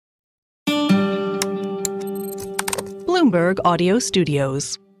Bloomberg Audio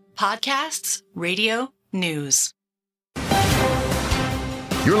Studios. Podcasts, radio, news.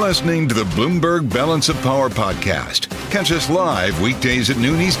 You're listening to the Bloomberg Balance of Power podcast. Catch us live weekdays at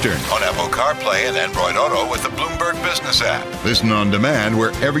noon Eastern on Apple CarPlay and Android Auto with the Bloomberg Business app. Listen on demand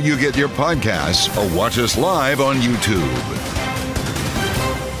wherever you get your podcasts or watch us live on YouTube.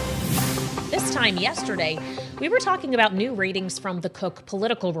 This time yesterday, we were talking about new ratings from the Cook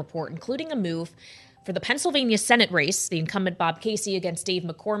Political Report, including a move for the Pennsylvania Senate race, the incumbent Bob Casey against Dave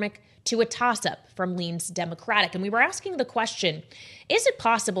McCormick, to a toss-up from Leinz Democratic. And we were asking the question, is it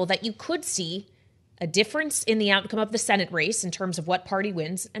possible that you could see a difference in the outcome of the Senate race in terms of what party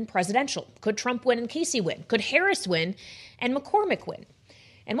wins and presidential? Could Trump win and Casey win? Could Harris win and McCormick win?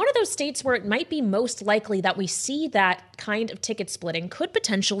 And one of those states where it might be most likely that we see that kind of ticket splitting could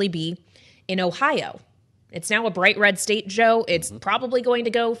potentially be in Ohio. It's now a bright red state, Joe. It's probably going to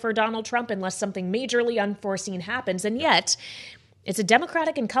go for Donald Trump unless something majorly unforeseen happens. And yet, it's a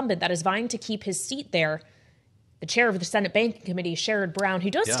Democratic incumbent that is vying to keep his seat there. The chair of the Senate Banking Committee, Sherrod Brown, who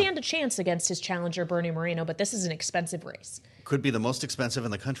does stand a chance against his challenger, Bernie Moreno, but this is an expensive race. Could be the most expensive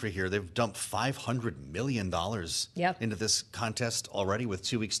in the country here. They've dumped $500 million into this contest already with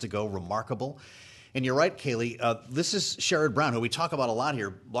 2 weeks to go. Remarkable. And you're right, Kailey. This is Sherrod Brown, who we talk about a lot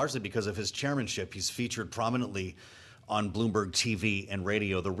here, largely because of his chairmanship. He's featured prominently on Bloomberg TV and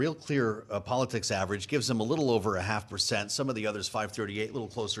radio. The Real Clear Politics average gives him a little over 0.5%. Some of the others, 538, a little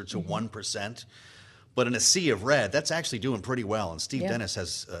closer to 1%. But in a sea of red, that's actually doing pretty well. And Steve Dennis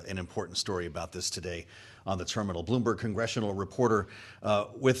has an important story about this today on the terminal. Bloomberg Congressional reporter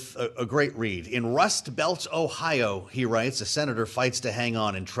with a great read. In Rust Belt, Ohio, he writes, a senator fights to hang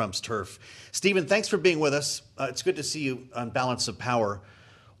on in Trump's turf. Stephen, thanks for being with us. It's good to see you on Balance of Power.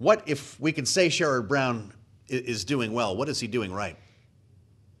 What, if we can say Sherrod Brown is doing well, what is he doing right?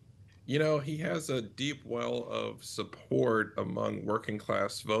 You know, he has a deep well of support among working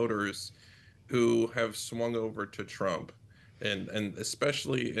class voters who have swung over to Trump. And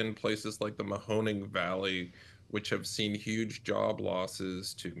especially in places like the Mahoning Valley, which have seen huge job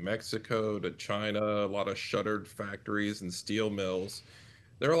losses to Mexico, to China, a lot of shuttered factories and steel mills.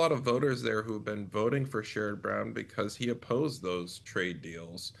 There are a lot of voters there who have been voting for Sherrod Brown because he opposed those trade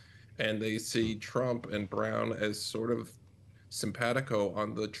deals. And they see Trump and Brown as sort of simpatico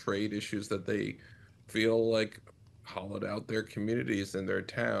on the trade issues that they feel like hollowed out their communities and their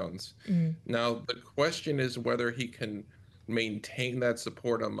towns. Now, the question is whether he can maintain that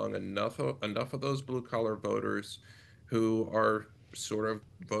support among enough of those blue-collar voters who are sort of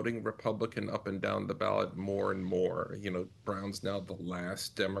voting Republican up and down the ballot more and more. You know, Brown's now the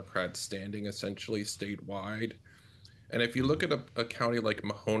last Democrat standing essentially statewide. And if you look at a county like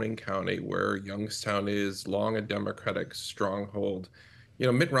Mahoning County, where Youngstown is long a Democratic stronghold, you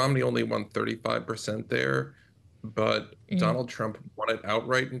know, Mitt Romney only won 35% there, but Donald Trump won it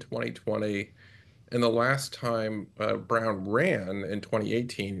outright in 2020. And the last time Brown ran in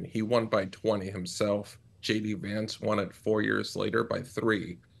 2018, he won by 20 himself. J.D. Vance won it 4 years later by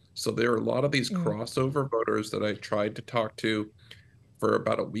 3. So there are a lot of these crossover voters that I tried to talk to for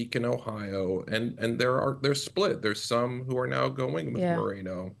about a week in Ohio, and they're split. There's some who are now going with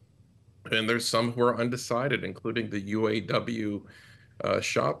Moreno, and there's some who are undecided, including the UAW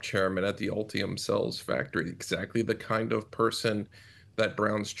shop chairman at the Ultium Cells factory, exactly the kind of person that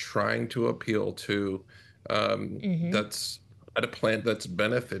Brown's trying to appeal to, that's at a plant that's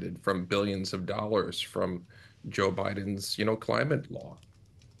benefited from billions of dollars from Joe Biden's, climate law.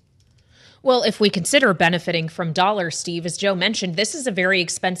 Well, if we consider benefiting from dollars, Steve, as Joe mentioned, this is a very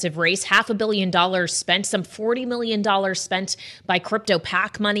expensive race. $500 million spent, some $40 million spent by crypto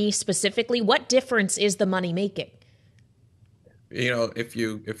PAC money specifically. What difference is the money making? If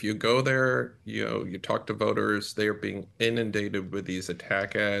you go there, you talk to voters, they are being inundated with these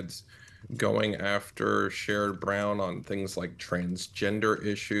attack ads going after Sherrod Brown on things like transgender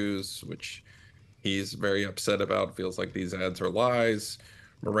issues, which he's very upset about, feels like these ads are lies.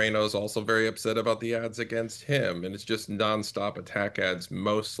 Moreno's also very upset about the ads against him, and it's just nonstop attack ads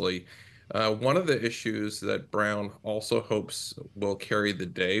mostly. One of the issues that Brown also hopes will carry the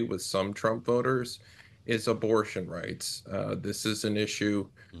day with some Trump voters is abortion rights. This is an issue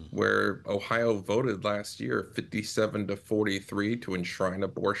where Ohio voted last year 57-43 to enshrine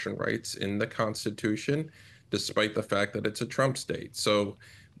abortion rights in the Constitution, despite the fact that it's a Trump state. So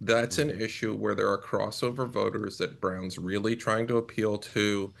that's an issue where there are crossover voters that Brown's really trying to appeal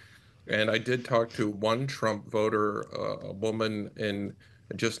to. And I did talk to one Trump voter, a woman in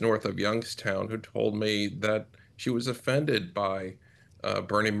just north of Youngstown, who told me that she was offended by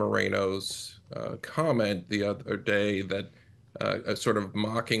Bernie Moreno's comment the other day that sort of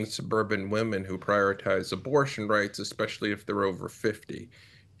mocking suburban women who prioritize abortion rights, especially if they're over 50.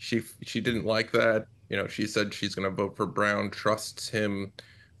 She didn't like that. She said she's going to vote for Brown, trusts him,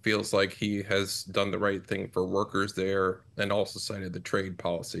 feels like he has done the right thing for workers there, and also cited the trade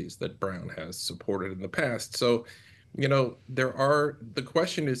policies that Brown has supported in the past. So, the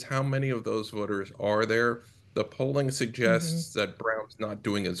question is, how many of those voters are there? The polling suggests that Brown's not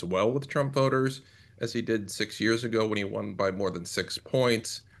doing as well with Trump voters as he did 6 years ago when he won by more than 6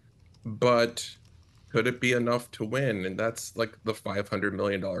 points. But could it be enough to win? And that's like the $500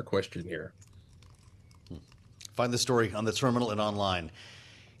 million question here. Find the story on the terminal and online.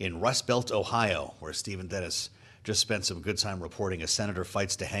 In Rust Belt, Ohio, where Stephen Dennis just spent some good time reporting, a senator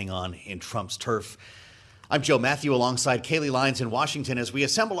fights to hang on in Trump's turf. I'm Joe Mathieu alongside Kailey Leinz in Washington as we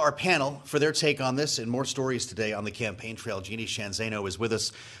assemble our panel for their take on this and more stories today on the campaign trail. Jeanne Zaino is with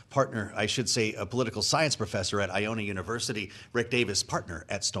us, a political science professor at Iona University. Rick Davis, partner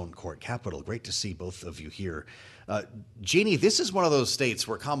at Stone Court Capital. Great to see both of you here. Jeanne, this is one of those states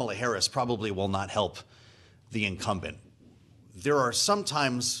where Kamala Harris probably will not help the incumbent. There are some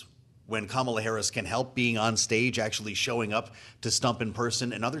times when Kamala Harris can help being on stage, actually showing up to stump in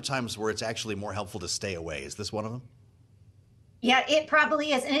person, and other times where it's actually more helpful to stay away. Is this one of them? Yeah, it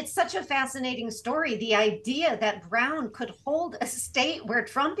probably is. And it's such a fascinating story. The idea that Brown could hold a state where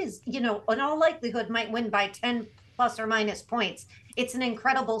Trump is, in all likelihood might win by 10 plus or minus points. It's an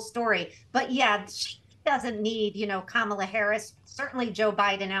incredible story. But yeah, she doesn't need, Kamala Harris, certainly Joe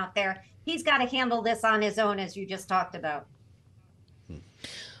Biden out there. He's got to handle this on his own, as you just talked about.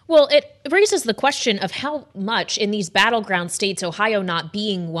 Well, it raises the question of how much in these battleground states, Ohio not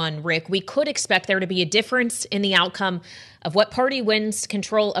being one, Rick, we could expect there to be a difference in the outcome of what party wins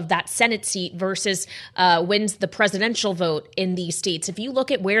control of that Senate seat versus wins the presidential vote in these states. If you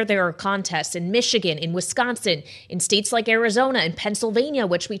look at where there are contests in Michigan, in Wisconsin, in states like Arizona and Pennsylvania,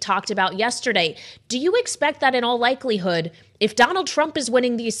 which we talked about yesterday, do you expect that in all likelihood, if Donald Trump is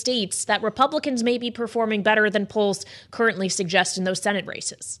winning these states, that Republicans may be performing better than polls currently suggest in those Senate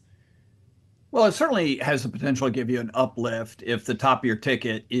races? Well, it certainly has the potential to give you an uplift if the top of your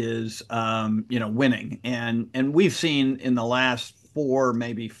ticket is, winning. And we've seen in the last 4,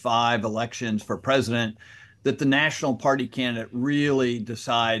 maybe 5 elections for president that the national party candidate really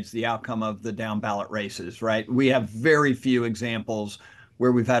decides the outcome of the down ballot races, right? We have very few examples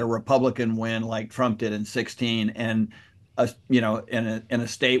where we've had a Republican win like Trump did in 2016 and in a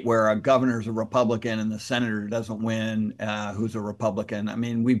state where a governor's a Republican and the senator doesn't win, who's a Republican. I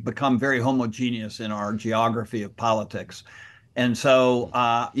mean, we've become very homogeneous in our geography of politics. And so,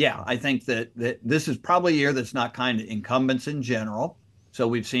 I think that this is probably a year that's not kind to incumbents in general. So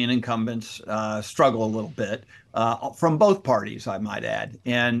we've seen incumbents struggle a little bit from both parties, I might add.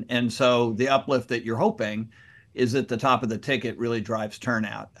 And so the uplift that you're hoping is at the top of the ticket really drives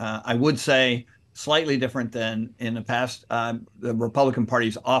turnout. I would say, slightly different than in the past, the Republican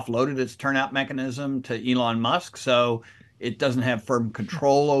Party's offloaded its turnout mechanism to Elon Musk, so it doesn't have firm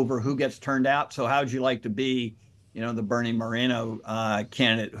control over who gets turned out. So how would you like to be, the Bernie Moreno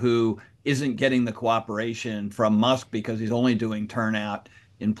candidate who isn't getting the cooperation from Musk because he's only doing turnout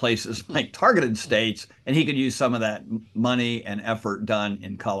in places like targeted states, and he could use some of that money and effort done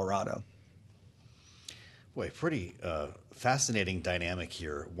in Colorado? Boy, pretty fascinating dynamic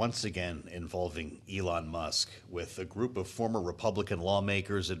here, once again involving Elon Musk, with a group of former Republican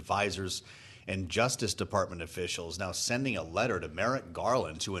lawmakers, advisors, and Justice Department officials now sending a letter to Merrick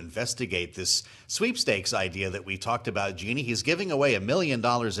Garland to investigate this sweepstakes idea that we talked about. Jeanne, he's giving away $1 million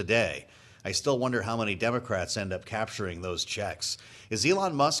a day. I still wonder how many Democrats end up capturing those checks. Is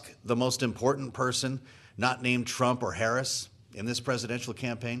Elon Musk the most important person, not named Trump or Harris, in this presidential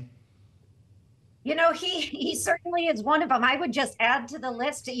campaign? He certainly is one of them. I would just add to the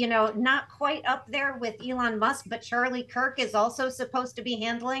list, not quite up there with Elon Musk, but Charlie Kirk is also supposed to be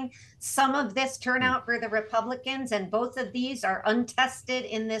handling some of this turnout for the Republicans. And both of these are untested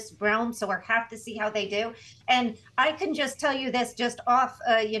in this realm. So we'll have to see how they do. And I can just tell you this just off,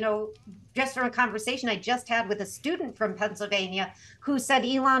 just from a conversation I just had with a student from Pennsylvania who said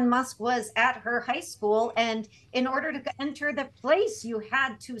Elon Musk was at her high school, and in order to enter the place, you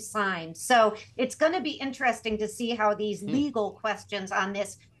had to sign. So it's going to be interesting to see how these legal questions on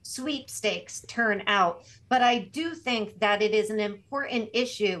this sweepstakes turn out. But I do think that it is an important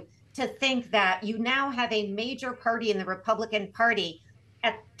issue to think that you now have a major party in the Republican Party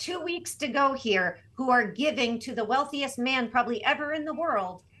at 2 weeks to go here who are giving to the wealthiest man probably ever in the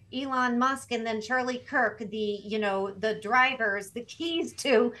world, Elon Musk, and then Charlie Kirk, the drivers, the keys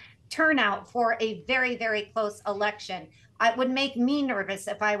to turnout for a very, very close election. it would make me nervous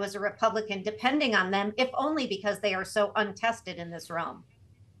if I was a Republican depending on them, if only because they are so untested in this realm.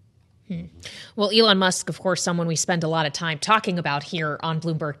 Well, Elon Musk, of course, someone we spend a lot of time talking about here on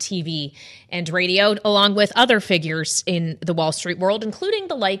Bloomberg TV and radio, along with other figures in the Wall Street world, including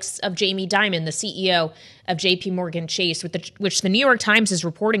the likes of Jamie Dimon, the CEO of JP Morgan Chase, which the New York Times is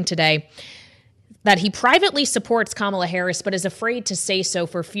reporting today that he privately supports Kamala Harris, but is afraid to say so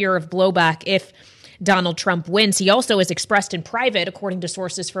for fear of blowback if Donald Trump wins. He also has expressed in private, according to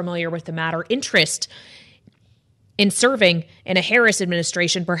sources familiar with the matter, interest in serving in a Harris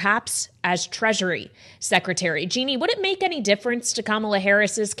administration, perhaps as Treasury Secretary. Jeanne, would it make any difference to Kamala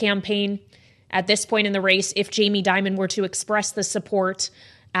Harris's campaign at this point in the race if Jamie Dimon were to express the support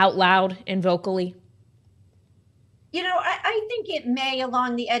out loud and vocally? You know, I think it may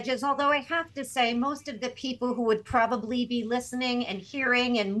along the edges, although I have to say most of the people who would probably be listening and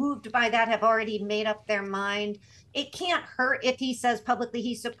hearing and moved by that have already made up their mind. It can't hurt if he says publicly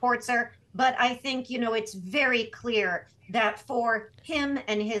he supports her. But I think, you know, it's very clear that for him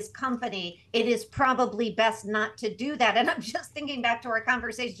and his company, it is probably best not to do that. And I'm just thinking back to our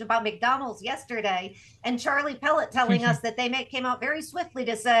conversation about McDonald's yesterday and Charlie Pellet telling us that they came out very swiftly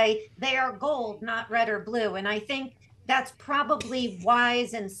to say they are gold, not red or blue. And I think that's probably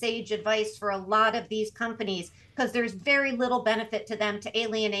wise and sage advice for a lot of these companies, because there's very little benefit to them to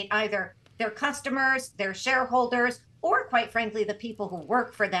alienate either their customers, their shareholders, or quite frankly, the people who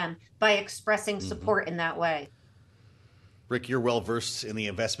work for them by expressing support in that way. Rick, you're well-versed in the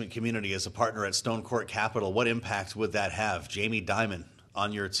investment community as a partner at Stone Court Capital. What impact would that have, Jamie Dimon,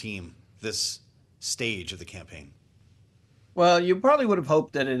 on your team, this stage of the campaign? Well, you probably would have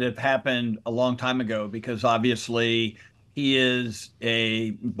hoped that it had happened a long time ago, because obviously he is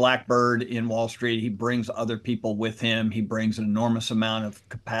a blackbird in Wall Street. He brings other people with him. He brings an enormous amount of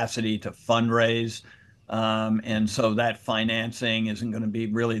capacity to fundraise. And so that financing isn't going to be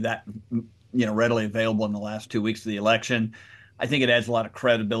really that, readily available in the last 2 weeks of the election. I think it adds a lot of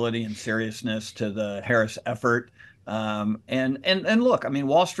credibility and seriousness to the Harris effort. And look, I mean,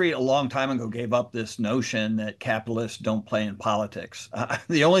 Wall Street a long time ago gave up this notion that capitalists don't play in politics.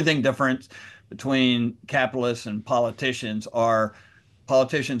 The only thing different between capitalists and politicians are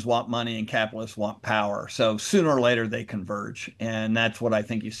politicians want money and capitalists want power. So sooner or later they converge. And that's what I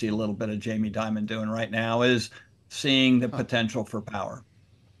think you see a little bit of Jamie Dimon doing right now, is seeing the potential for power.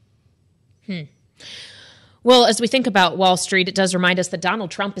 Well, as we think about Wall Street, it does remind us that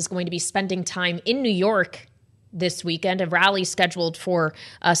Donald Trump is going to be spending time in New York this weekend, a rally scheduled for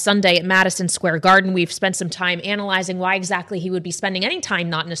Sunday at Madison Square Garden. We've spent some time analyzing why exactly he would be spending any time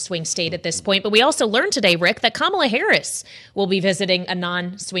not in a swing state at this point. But we also learned today, Rick, that Kamala Harris will be visiting a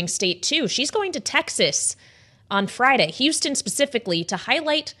non-swing state too. She's going to Texas on Friday, Houston specifically, to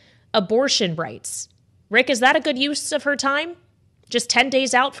highlight abortion rights. Rick, is that a good use of her time? Just 10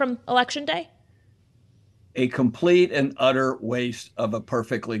 days out from Election Day? A complete and utter waste of a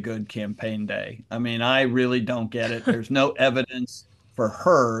perfectly good campaign day. I mean, I really don't get it. There's no evidence for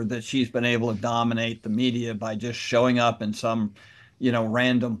her that she's been able to dominate the media by just showing up in some,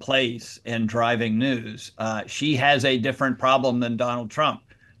 random place and driving news. She has a different problem than Donald Trump.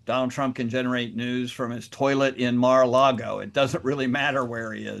 Donald Trump can generate news from his toilet in Mar-a-Lago. It doesn't really matter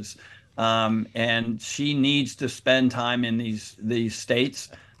where he is. And she needs to spend time in these states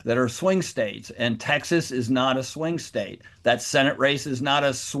that are swing states, and Texas is not a swing state. That Senate race is not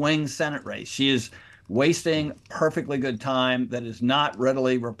a swing Senate race. She is wasting perfectly good time that is not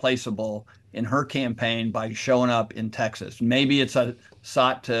readily replaceable in her campaign by showing up in Texas. Maybe it's a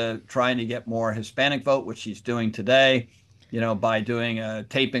sought to trying to get more Hispanic vote, which she's doing today, by doing a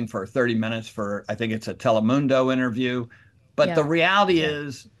taping for 30 minutes for, I think it's a Telemundo interview. But the reality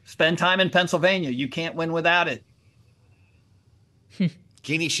is, spend time in Pennsylvania. You can't win without it.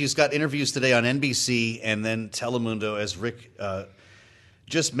 Jeanne, she's got interviews today on NBC and then Telemundo, as Rick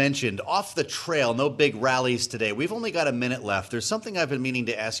just mentioned. Off the trail, no big rallies today. We've only got a minute left. There's something I've been meaning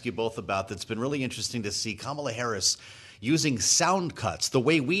to ask you both about that's been really interesting to see. Kamala Harris using sound cuts, the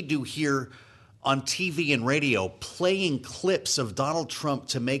way we do here on TV and radio, playing clips of Donald Trump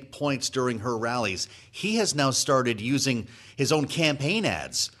to make points during her rallies. He has now started using his own campaign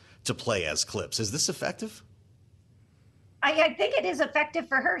ads to play as clips. Is this effective? I think it is effective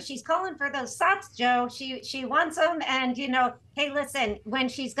for her. She's calling for those sots, Joe. She wants them. And, hey, listen, when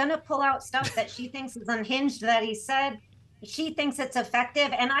she's going to pull out stuff that she thinks is unhinged that he said, she thinks it's effective.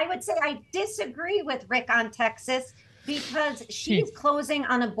 And I would say I disagree with Rick on Texas, because she's closing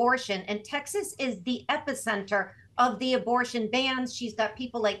on abortion. And Texas is the epicenter of the abortion bans. She's got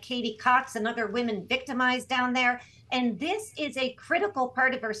people like Katie Cox and other women victimized down there. And this is a critical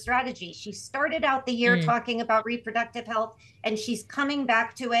part of her strategy. She started out the year talking about reproductive health, and she's coming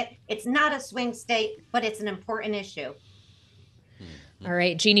back to it. It's not a swing state, but it's an important issue. All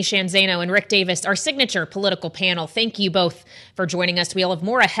right, Jeanne, Shan, Zaino, and Rick Davis, our signature political panel. Thank you both for joining us. We'll have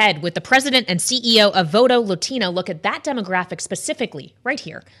more ahead with the president and CEO of Voto Latino. Look at that demographic specifically right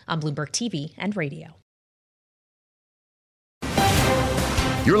here on Bloomberg TV and radio.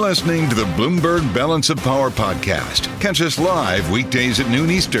 You're listening to the Bloomberg Balance of Power podcast. Catch us live weekdays at noon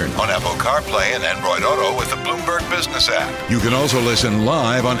Eastern on Apple CarPlay and Android Auto with the Bloomberg Business app. You can also listen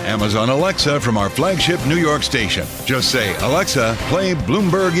live on Amazon Alexa from our flagship New York station. Just say, Alexa, play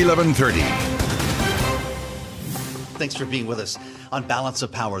Bloomberg 1130. Thanks for being with us on Balance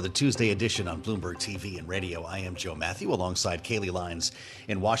of Power, the Tuesday edition on Bloomberg TV and radio. I am Joe Mathieu alongside Kailey Leinz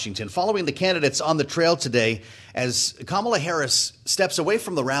in Washington. Following the candidates on the trail today as Kamala Harris steps away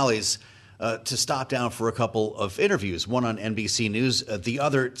from the rallies to stop down for a couple of interviews, one on NBC News, the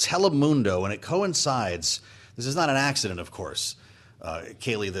other Telemundo, and it coincides. This is not an accident, of course.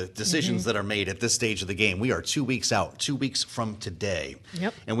 Kailey, the decisions that are made at this stage of the game, we are 2 weeks out, 2 weeks from today.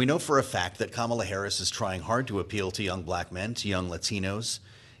 Yep. And we know for a fact that Kamala Harris is trying hard to appeal to young black men, to young Latinos.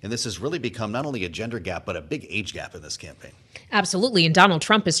 And this has really become not only a gender gap, but a big age gap in this campaign. Absolutely. And Donald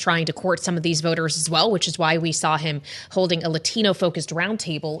Trump is trying to court some of these voters as well, which is why we saw him holding a Latino-focused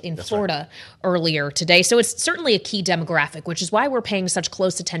roundtable in Florida earlier today. So it's certainly a key demographic, which is why we're paying such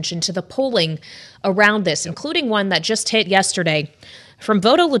close attention to the polling around this, including one that just hit yesterday from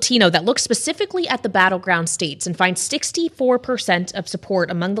Voto Latino that looks specifically at the battleground states and finds 64% of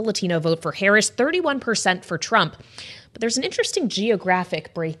support among the Latino vote for Harris, 31% for Trump. But there's an interesting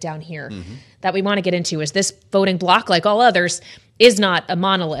geographic breakdown here that we want to get into, as this voting bloc, like all others, is not a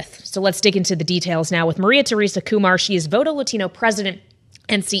monolith. So let's dig into the details now with María Teresa Kumar. She is Voto Latino president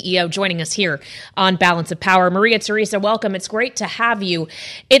and CEO, joining us here on Balance of Power. María Teresa, welcome. It's great to have you.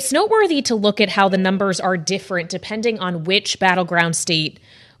 It's noteworthy to look at how the numbers are different depending on which battleground state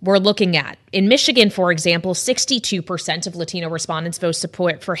we're looking at. In Michigan, for example, 62% of Latino respondents vote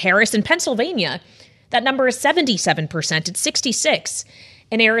support for Harris. In Pennsylvania, that number is 77%. It's 66%.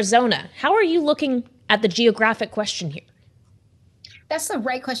 In Arizona, how are you looking at the geographic question here? That's the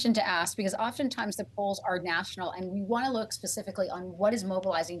right question to ask, because oftentimes the polls are national and we want to look specifically on what is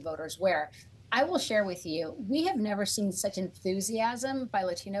mobilizing voters where. I will share with you, we have never seen such enthusiasm by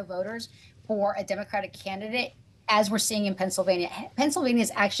Latino voters for a Democratic candidate as we're seeing in Pennsylvania. Pennsylvania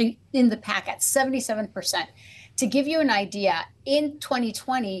is actually in the pack at 77%. To give you an idea, in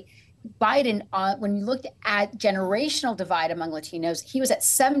 2020, Biden, when you looked at generational divide among Latinos, he was at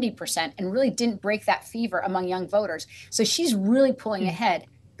 70% and really didn't break that fever among young voters. So she's really pulling ahead.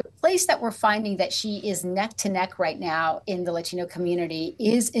 The place that we're finding that she is neck to neck right now in the Latino community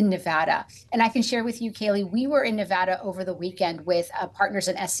is in Nevada. And I can share with you, Kailey, we were in Nevada over the weekend with partners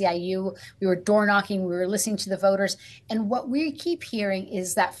in SEIU. We were door knocking, we were listening to the voters. And what we keep hearing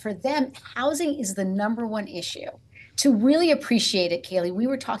is that for them, housing is the number one issue. To really appreciate it, Kailey, we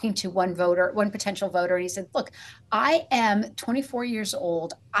were talking to one potential voter, and he said, look, I am 24 years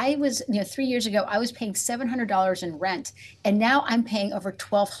old. I was, 3 years ago, I was paying $700 in rent, and now I'm paying over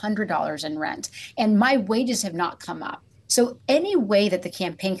 $1,200 in rent, and my wages have not come up. So any way that the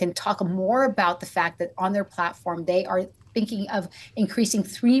campaign can talk more about the fact that on their platform, they are thinking of increasing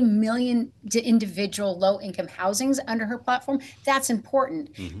 3 million individual low-income housings under her platform, that's important.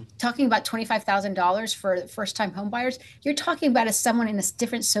 Talking about $25,000 for first-time homebuyers, you're talking about as someone in a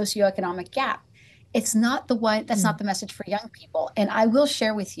different socioeconomic gap. It's not the one, that's not the message for young people. And I will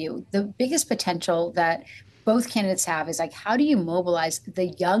share with you, the biggest potential that both candidates have is like, how do you mobilize the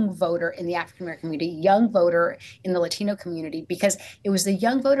young voter in the African-American community, young voter in the Latino community? Because it was the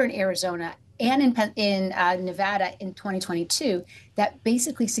young voter in Arizona and in Nevada in 2022 that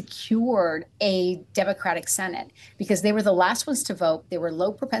basically secured a Democratic Senate, because they were the last ones to vote. They were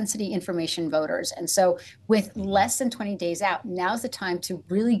low propensity information voters. And so with less than 20 days out, now's the time to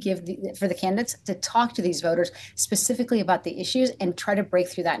really for the candidates to talk to these voters specifically about the issues and try to break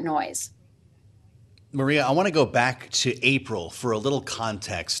through that noise. María, I want to go back to April for a little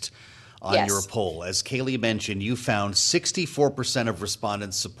context on your poll. As Kailey mentioned, you found 64% of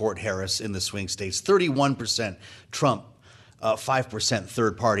respondents support Harris in the swing states, 31% Trump, 5%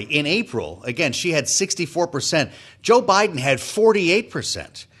 third party. In April, again, she had 64%. Joe Biden had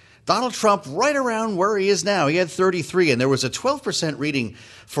 48%. Donald Trump right around where he is now. He had 33%, and there was a 12% reading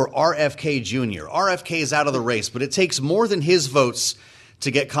for RFK Jr. RFK is out of the race, but it takes more than his votes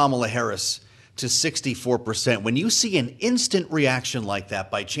to get Kamala Harris to 64%. When you see an instant reaction like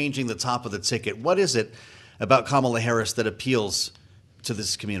that by changing the top of the ticket, what is it about Kamala Harris that appeals to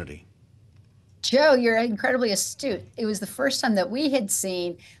this community? Joe, you're incredibly astute. It was the first time that we had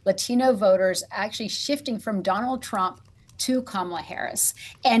seen Latino voters actually shifting from Donald Trump to Kamala Harris.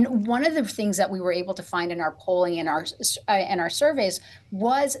 And one of the things that we were able to find in our polling and our surveys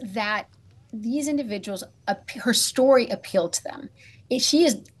was that these individuals, her story appealed to them. She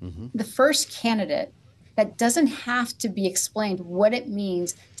is the first candidate that doesn't have to be explained what it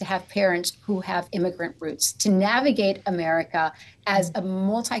means to have parents who have immigrant roots, to navigate America as a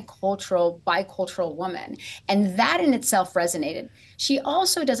multicultural, bicultural woman. And that in itself resonated. She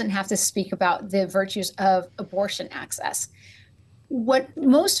also doesn't have to speak about the virtues of abortion access. What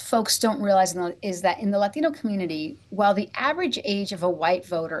most folks don't realize is that in the Latino community, while the average age of a white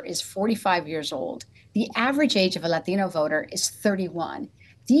voter is 45 years old, the average age of a Latino voter is 31.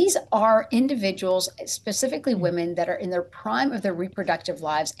 These are individuals, specifically women, that are in their prime of their reproductive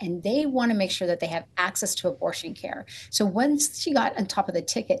lives, and they want to make sure that they have access to abortion care. So once she got on top of the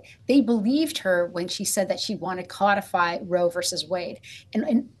ticket, they believed her when she said that she wanted to codify Roe versus Wade. And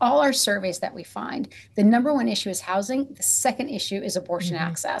in all our surveys that we find, the number one issue is housing. The second issue is abortion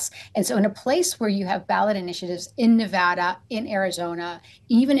access. And so in a place where you have ballot initiatives in Nevada, in Arizona,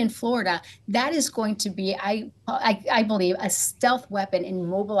 even in Florida, that is going to be, I believe, a stealth weapon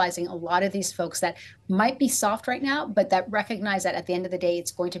in mobilizing a lot of these folks that might be soft right now, but that recognize that at the end of the day,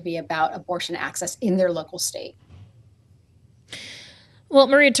 it's going to be about abortion access in their local state. Well,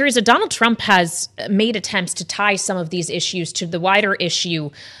 María, Teresa, Donald Trump has made attempts to tie some of these issues to the wider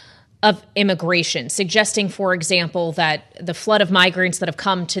issue of immigration, suggesting, for example, that the flood of migrants that have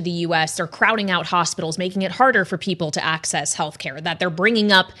come to the U.S. are crowding out hospitals, making it harder for people to access health care, that they're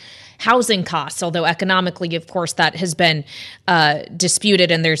bringing up housing costs, although economically, of course, that has been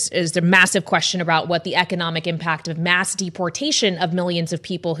disputed. And there's a massive question about what the economic impact of mass deportation of millions of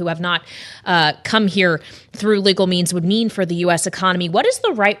people who have not come here through legal means would mean for the U.S. economy. What is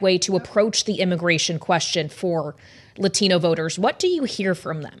the right way to approach the immigration question for Latino voters? What do you hear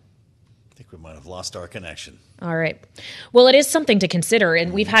from them? I think we might have lost our connection. All right. Well, it is something to consider.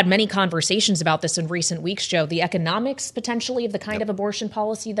 And we've had many conversations about this in recent weeks, Joe. The economics, potentially, of the kind of abortion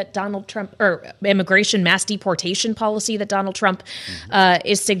policy that Donald Trump, or immigration mass deportation policy that Donald Trump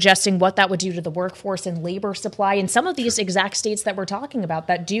is suggesting, what that would do to the workforce and labor supply in some of these exact states that we're talking about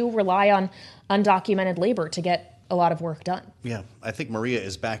that do rely on undocumented labor to get a lot of work done. Yeah, I think María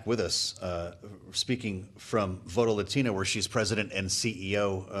is back with us, speaking from Voto Latino, where she's president and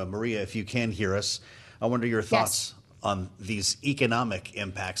CEO. María, if you can hear us, I wonder your thoughts on these economic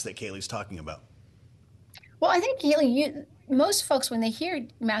impacts that Kailey's talking about. Well, I think, Kailey, most folks, when they hear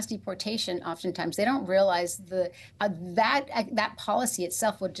mass deportation, oftentimes they don't realize that policy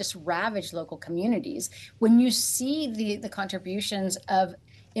itself would just ravage local communities. When you see the contributions of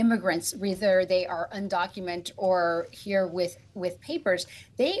immigrants, whether they are undocumented or here with papers,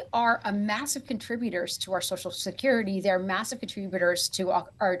 they are a massive contributors to our Social Security. They're massive contributors to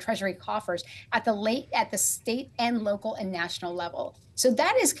our Treasury coffers at the state and local and national level. So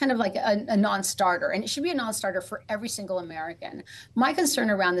that is kind of like a non-starter, and it should be a non-starter for every single American. My concern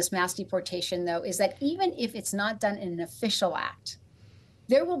around this mass deportation, though, is that even if it's not done in an official act,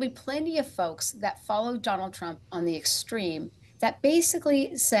 there will be plenty of folks that follow Donald Trump on the extreme that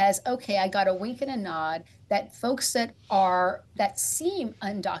basically says, okay, I got a wink and a nod, that folks that seem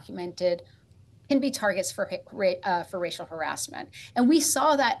undocumented can be targets for racial harassment. And we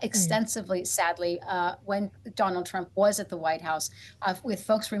saw that extensively, sadly, when Donald Trump was at the White House. With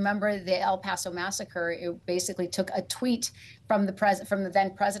folks remember the El Paso massacre, it basically took a tweet from the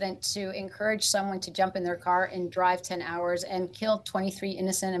then president to encourage someone to jump in their car and drive 10 hours and kill 23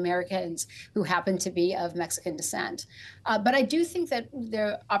 innocent Americans who happened to be of Mexican descent. But I do think that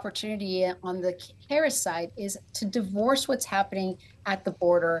the opportunity on the Harris side is to divorce what's happening at the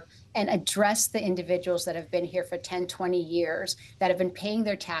border and address the individuals that have been here for 10, 20 years, that have been paying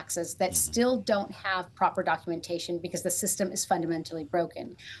their taxes, that still don't have proper documentation because the system is fundamentally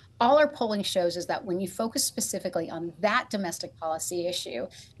broken. All our polling shows is that when you focus specifically on that domestic policy issue,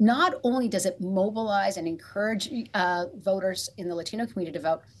 not only does it mobilize and encourage voters in the Latino community to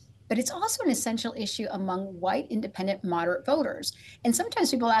vote, but it's also an essential issue among white, independent, moderate voters. And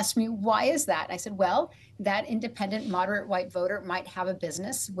sometimes people ask me, why is that? I said, well, that independent, moderate white voter might have a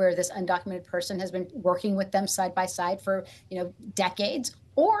business where this undocumented person has been working with them side by side for decades,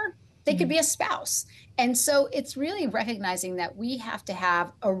 or They could be a spouse. And so it's really recognizing that we have to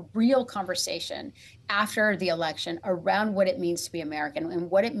have a real conversation after the election around what it means to be American and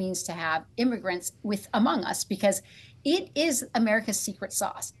what it means to have immigrants among us, because it is America's secret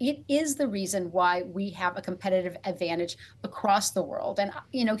sauce. It is the reason why we have a competitive advantage across the world. And,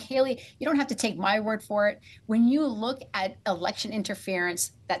 Kailey, you don't have to take my word for it. When you look at election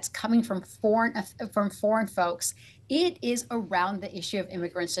interference that's coming from foreign folks, it is around the issue of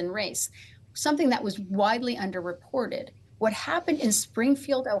immigrants and race, something that was widely underreported. What happened in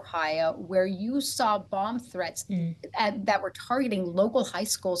Springfield, Ohio, where you saw bomb threats that were targeting local high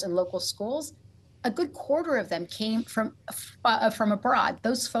schools and local schools, a good quarter of them came from abroad.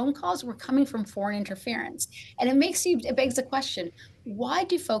 Those phone calls were coming from foreign interference. And it begs the question, why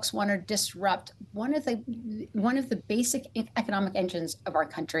do folks want to disrupt one of the basic economic engines of our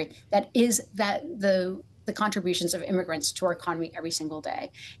country, that is the contributions of immigrants to our economy every single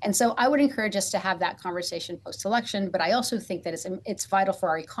day? And so I would encourage us to have that conversation post-election, but I also think that it's vital for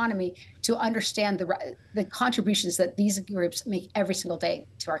our economy to understand the contributions that these groups make every single day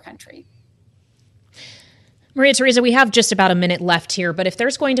to our country. Maria, Teresa, we have just about a minute left here, but if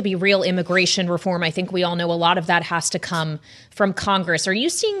there's going to be real immigration reform, I think we all know a lot of that has to come from Congress. Are you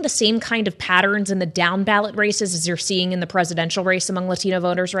seeing the same kind of patterns in the down ballot races as you're seeing in the presidential race among Latino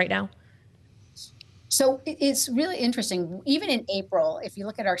voters right now? So it's really interesting. Even in April, if you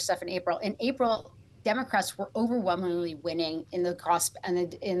look at our stuff in April, Democrats were overwhelmingly winning in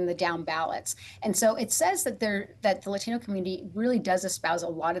the down ballots. And so it says that the Latino community really does espouse a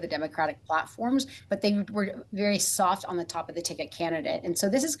lot of the Democratic platforms, but they were very soft on the top of the ticket candidate. And so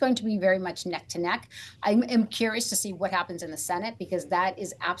this is going to be very much neck to neck. I am curious to see what happens in the Senate, because that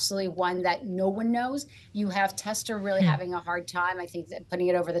is absolutely one that no one knows. You have Tester really having a hard time, I think, putting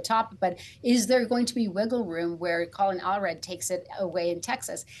it over the top. But is there going to be wiggle room where Colin Allred takes it away in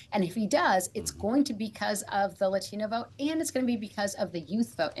Texas? And if he does, it's going to because of the Latino vote, and it's going to be because of the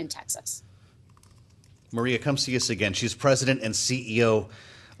youth vote in Texas. Maria, come see us again. She's president and CEO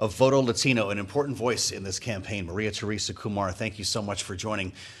of Voto Latino, an important voice in this campaign. Maria Teresa Kumar, thank you so much for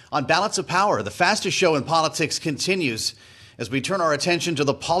joining. On Balance of Power, the fastest show in politics continues as we turn our attention to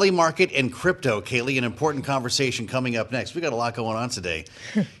the poly market and crypto. Kailey, an important conversation coming up next. We got a lot going on today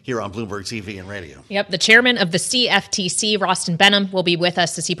here on Bloomberg TV and radio. Yep, the chairman of the CFTC, Rostin Behnam, will be with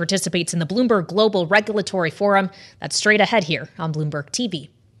us as he participates in the Bloomberg Global Regulatory Forum. That's straight ahead here on Bloomberg TV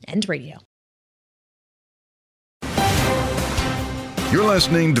and radio. You're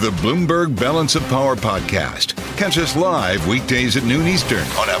listening to the Bloomberg Balance of Power podcast. Catch us live weekdays at noon Eastern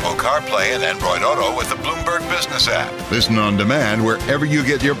on Apple CarPlay and Android Auto with the Bloomberg Business app. Listen on demand wherever you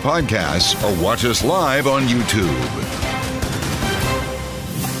get your podcasts or watch us live on YouTube.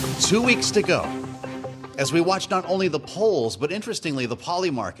 2 weeks to go as we watch not only the polls, but interestingly, the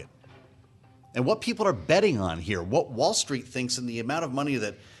poly market. And what people are betting on here, what Wall Street thinks, and the amount of money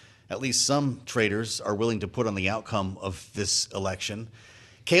that at least some traders are willing to put on the outcome of this election.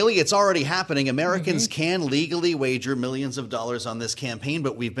 Kailey, it's already happening. Americans can legally wager millions of dollars on this campaign,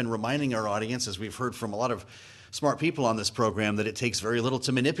 but we've been reminding our audience, as we've heard from a lot of smart people on this program, that it takes very little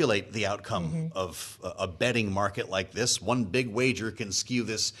to manipulate the outcome of a betting market like this. One big wager can skew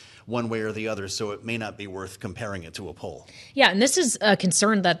this one way or the other, so it may not be worth comparing it to a poll. Yeah, and this is a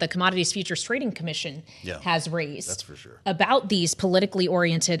concern that the Commodities Futures Trading Commission has raised. That's for sure. About these politically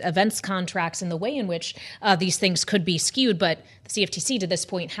oriented events contracts and the way in which these things could be skewed. But the CFTC to this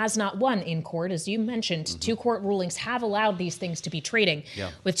point has not won in court. As you mentioned, 2 court rulings have allowed these things to be trading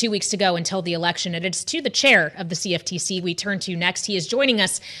with 2 weeks to go until the election. And it's to the chair of the CFTC we turn to next. He is joining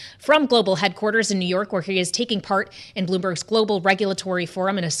us from global headquarters in New York, where he is taking part in Bloomberg's Global Regulatory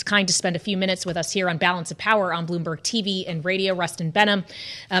Forum and is kind to spend a few minutes with us here on Balance of Power on Bloomberg TV and radio. Rostin Behnam.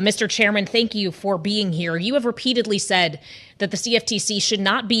 Mr. Chairman, thank you for being here. You have repeatedly said that the CFTC should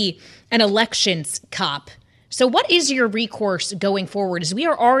not be an elections cop. So what is your recourse going forward, as we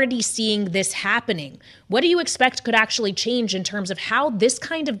are already seeing this happening? What do you expect could actually change in terms of how this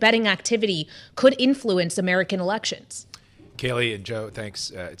kind of betting activity could influence American elections? Kailey and Joe,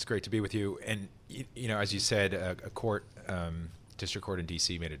 thanks. It's great to be with you. And, you know, as you said, a court, district court in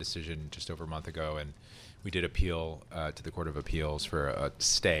D.C. made a decision just over a month ago, and we did appeal to the Court of Appeals for a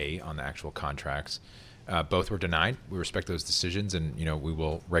stay on the actual contracts. Both were denied. We respect those decisions, and, you know, we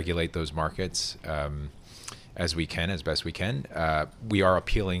will regulate those markets as we can, as best we can. We are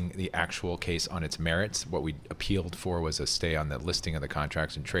appealing the actual case on its merits. What we appealed for was a stay on the listing of the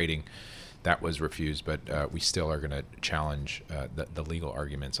contracts and trading. That was refused, but we still are going to challenge the legal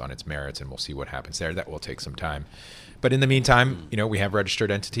arguments on its merits, and we'll see what happens there. That will take some time. But in the meantime, we have registered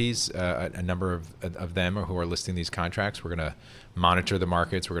entities, a number of them who are listing these contracts. We're going to monitor the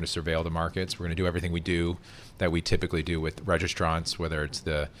markets. We're going to surveil the markets. We're going to do everything we do that we typically do with registrants, whether it's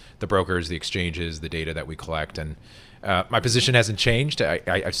the brokers, the exchanges, the data that we collect. And my position hasn't changed.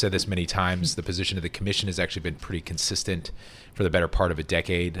 I've said this many times. The position of the commission has actually been pretty consistent for the better part of a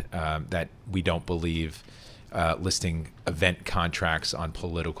decade, that we don't believe listing event contracts on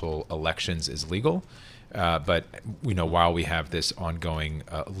political elections is legal. But while we have this ongoing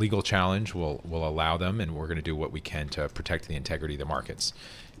legal challenge, we'll allow them, and we're going to do what we can to protect the integrity of the markets.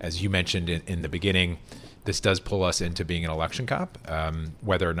 As you mentioned in the beginning, this does pull us into being an election cop.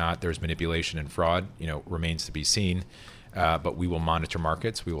 Whether or not there's manipulation and fraud, remains to be seen. But we will monitor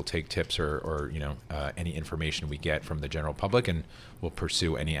markets. We will take tips or any information we get from the general public, and we'll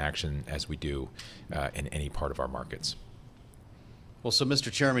pursue any action as we do in any part of our markets. Well, so Mr.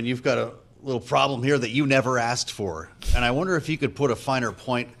 Chairman, you've got a little problem here that you never asked for. And I wonder if you could put a finer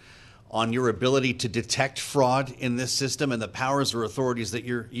point on your ability to detect fraud in this system and the powers or authorities that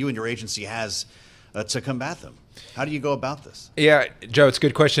you and your agency has to combat them. How do you go about this? Yeah, Joe, it's a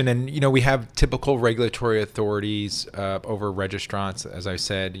good question. And, we have typical regulatory authorities over registrants. As I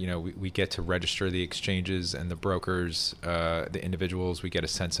said, we get to register the exchanges and the brokers, the individuals. We get a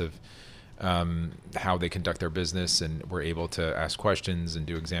sense of how they conduct their business, and we're able to ask questions and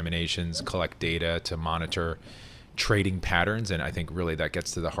do examinations, collect data to monitor trading patterns. And I think really that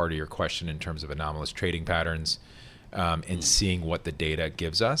gets to the heart of your question in terms of anomalous trading patterns and seeing what the data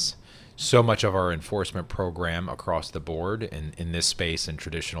gives us. So much of our enforcement program across the board in this space and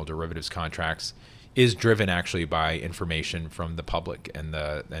traditional derivatives contracts is driven actually by information from the public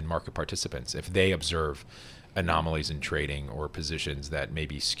and market participants. If they observe anomalies in trading or positions that may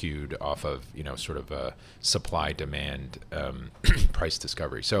be skewed off of sort of a supply demand price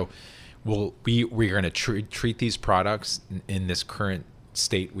discovery. So we're going to treat these products in this current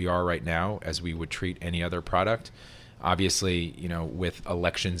state we are right now as we would treat any other product. Obviously, with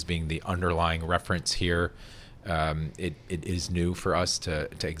elections being the underlying reference here, it is new for us to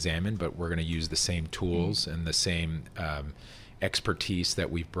examine, but we're going to use the same tools and the same expertise that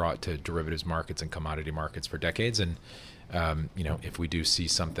we've brought to derivatives markets and commodity markets for decades. And, if we do see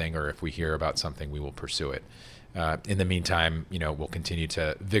something or if we hear about something, we will pursue it. In the meantime, we'll continue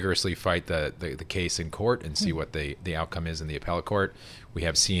to vigorously fight the case in court and see what the outcome is in the appellate court. We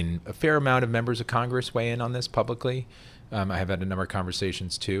have seen a fair amount of members of Congress weigh in on this publicly. I have had a number of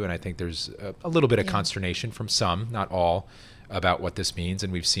conversations too, and I think there's a little bit of consternation from some, not all, about what this means.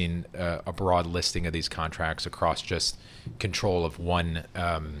 And we've seen a broad listing of these contracts across just control of one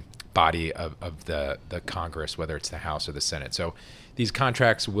body of the Congress, whether it's the House or the Senate. So these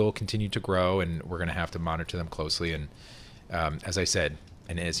contracts will continue to grow, and we're going to have to monitor them closely. And as I said,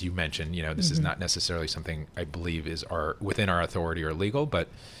 and as you mentioned, this is not necessarily something I believe is within our authority or legal, but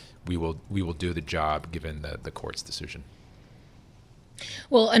we will do the job given the court's decision.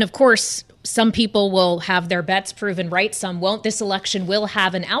 Well, and of course, some people will have their bets proven right, some won't. This election will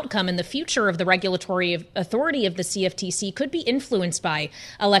have an outcome, and the future of the regulatory authority of the CFTC could be influenced by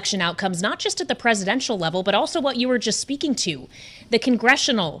election outcomes, not just at the presidential level, but also what you were just speaking to, the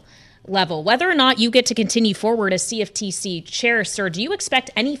congressional level. Whether or not you get to continue forward as CFTC chair, sir, do you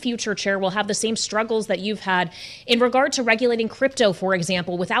expect any future chair will have the same struggles that you've had in regard to regulating crypto, for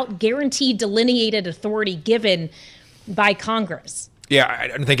example, without guaranteed delineated authority given by Congress? Yeah, I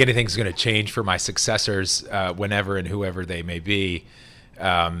don't think anything's going to change for my successors, whenever and whoever they may be.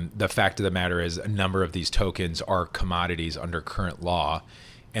 The fact of the matter is a number of these tokens are commodities under current law,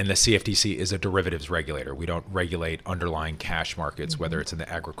 and the CFTC is a derivatives regulator. We don't regulate underlying cash markets, whether it's in the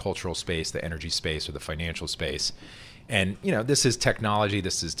agricultural space, the energy space, or the financial space. And, this is technology,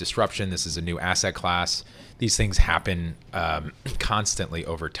 this is disruption, this is a new asset class. These things happen constantly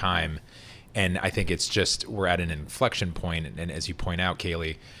over time. And I think it's just we're at an inflection point. And as you point out,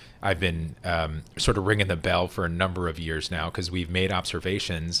 Kailey, I've been sort of ringing the bell for a number of years now because we've made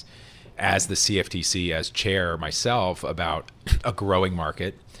observations as the CFTC, as chair myself, about a growing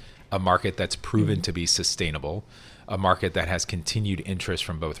market, a market that's proven to be sustainable, a market that has continued interest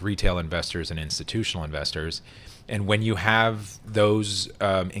from both retail investors and institutional investors. And when you have those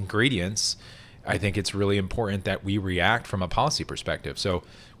ingredients, I think it's really important that we react from a policy perspective. So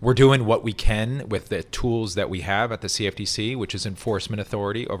we're doing what we can with the tools that we have at the CFTC, which is enforcement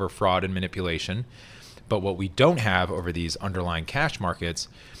authority over fraud and manipulation. But what we don't have over these underlying cash markets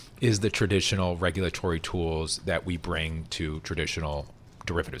is the traditional regulatory tools that we bring to traditional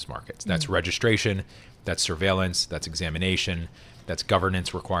derivatives markets. That's registration, that's surveillance, that's examination, that's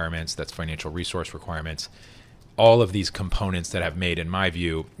governance requirements, that's financial resource requirements. All of these components that have made, in my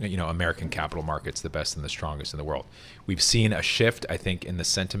view, American capital markets the best and the strongest in the world. We've seen a shift, I think, in the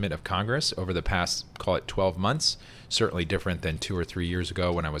sentiment of Congress over the past, call it 12 months, certainly different than 2 or 3 years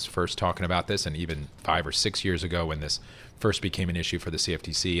ago when I was first talking about this, and even 5 or 6 years ago when this first became an issue for the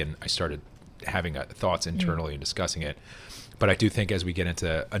CFTC and I started having thoughts internally and discussing it. But I do think as we get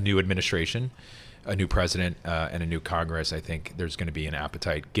into a new administration, a new president and a new Congress, I think there's going to be an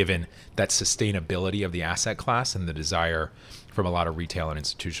appetite, given that sustainability of the asset class and the desire from a lot of retail and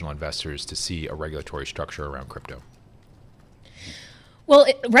institutional investors to see a regulatory structure around crypto. Well,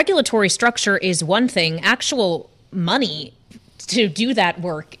 regulatory structure is one thing. Actual money to do that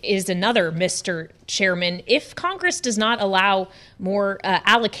work is another, Mr. Chairman. If Congress does not allow more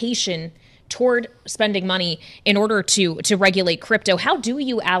allocation toward spending money in order to regulate crypto, how do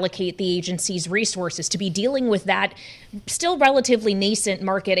you allocate the agency's resources to be dealing with that still relatively nascent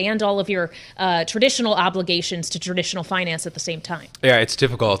market and all of your traditional obligations to traditional finance at the same time? Yeah, it's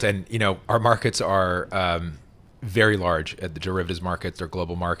difficult. And, our markets are very large. The derivatives markets, they're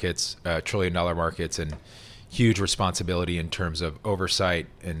global markets, $1 trillion markets, and huge responsibility in terms of oversight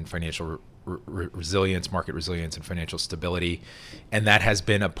and financial resilience, market resilience, and financial stability. And that has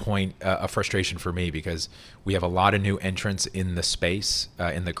been a point of frustration for me because we have a lot of new entrants in the space,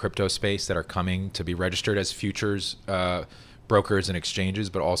 in the crypto space, that are coming to be registered as futures brokers and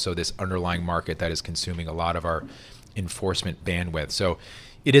exchanges, but also this underlying market that is consuming a lot of our enforcement bandwidth. So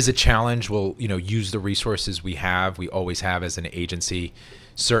it is a challenge. We'll, use the resources we always have as an agency.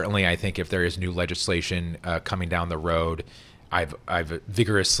 Certainly, I think if there is new legislation coming down the road, I've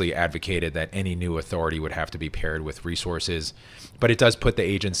vigorously advocated that any new authority would have to be paired with resources, but it does put the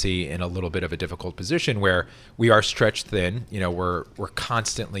agency in a little bit of a difficult position where we are stretched thin. We're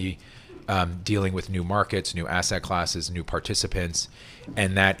constantly dealing with new markets, new asset classes, new participants,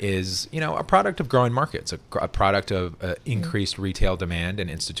 and that is a product of growing markets, a product of increased retail demand and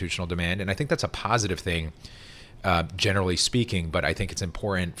institutional demand, and I think that's a positive thing. Generally speaking, but I think it's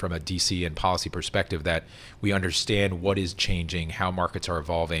important from a DC and policy perspective that we understand what is changing, how markets are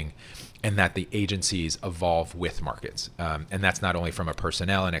evolving, and that the agencies evolve with markets. And that's not only from a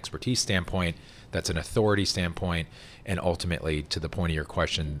personnel and expertise standpoint, that's an authority standpoint, and ultimately, to the point of your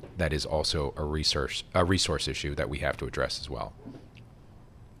question, that is also a resource issue that we have to address as well.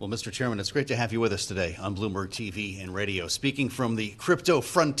 Well, Mr. Chairman, it's great to have you with us today on Bloomberg TV and radio. Speaking from the crypto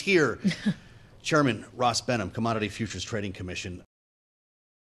frontier, Chairman Rostin Behnam, Commodity Futures Trading Commission.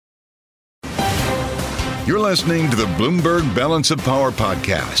 You're listening to the Bloomberg Balance of Power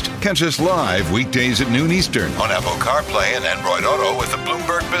podcast. Catch us live weekdays at noon Eastern on Apple CarPlay and Android Auto with the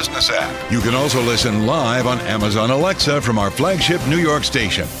Bloomberg Business app. You can also listen live on Amazon Alexa from our flagship New York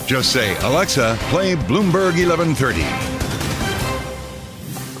station. Just say, Alexa, play Bloomberg 1130.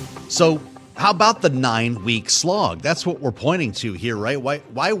 So, how about the 9-week slog? That's what we're pointing to here, right?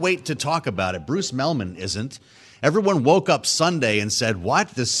 Why wait to talk about it? Bruce Mehlman isn't. Everyone woke up Sunday and said, what?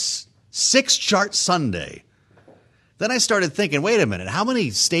 This 6-chart Sunday. Then I started thinking, wait a minute, how many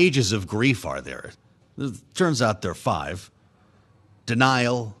stages of grief are there? It turns out there are 5.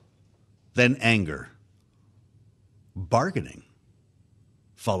 Denial, then anger, bargaining,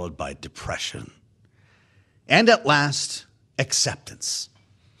 followed by depression, and at last, acceptance.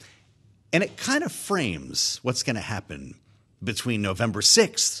 And it kind of frames what's going to happen between November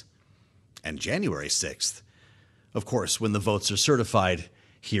 6th and January 6th. Of course, when the votes are certified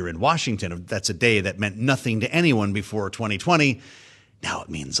here in Washington, that's a day that meant nothing to anyone before 2020. Now it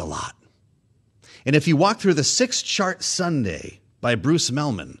means a lot. And if you walk through the 6-chart Sunday by Bruce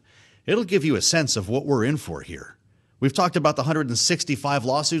Mehlman, it'll give you a sense of what we're in for here. We've talked about the 165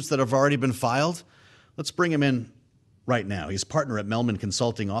 lawsuits that have already been filed. Let's bring him in right now. He's partner at Mehlman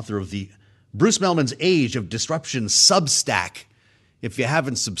Consulting, author of the Bruce Mehlman's Age of Disruption Substack. If you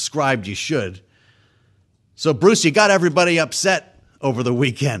haven't subscribed, you should. So, Bruce, you got everybody upset over the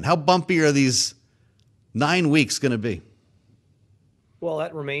weekend. How bumpy are these 9 weeks going to be? Well,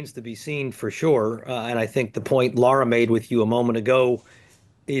 that remains to be seen for sure. And I think the point Laura made with you a moment ago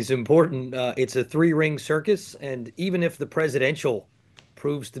is important. It's a 3-ring circus. And even if the presidential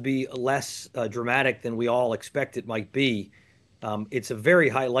proves to be less dramatic than we all expect it might be, it's a very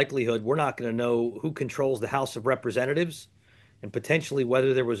high likelihood we're not going to know who controls the House of Representatives and potentially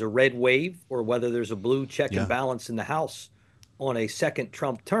whether there was a red wave or whether there's a blue check and balance in the House on a second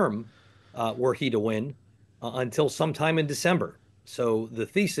Trump term were he to win until sometime in December. So the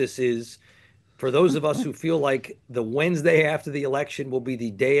thesis is, for those of us who feel like the Wednesday after the election will be the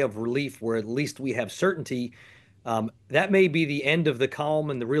day of relief where at least we have certainty, that may be the end of the calm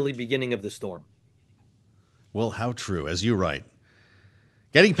and the really beginning of the storm. Well, how true, as you write.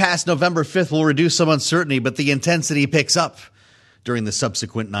 Getting past November 5th will reduce some uncertainty, but the intensity picks up during the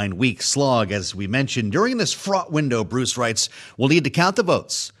subsequent 9-week slog. As we mentioned, during this fraught window, Bruce writes, we'll need to count the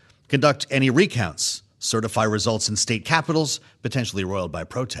votes, conduct any recounts, certify results in state capitals, potentially roiled by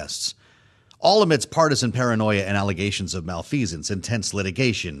protests. All amidst partisan paranoia and allegations of malfeasance, intense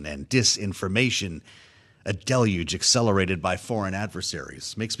litigation, and disinformation, a deluge accelerated by foreign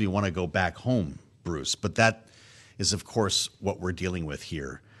adversaries. Makes me want to go back home, Bruce, but that is, of course, what we're dealing with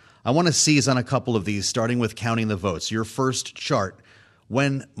here. I want to seize on a couple of these, starting with counting the votes. Your first chart,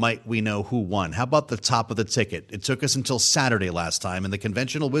 when might we know who won? How about the top of the ticket? It took us until Saturday last time, and the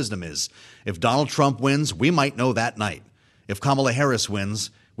conventional wisdom is if Donald Trump wins, we might know that night. If Kamala Harris wins,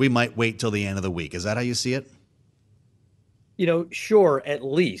 we might wait till the end of the week. Is that how you see it? Sure, at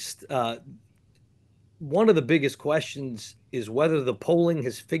least. One of the biggest questions is whether the polling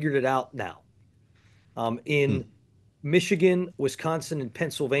has figured it out now. In Michigan, Wisconsin, and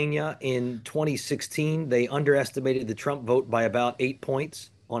Pennsylvania in 2016, they underestimated the Trump vote by about 8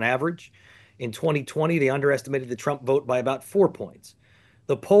 points on average. In 2020, they underestimated the Trump vote by about 4 points.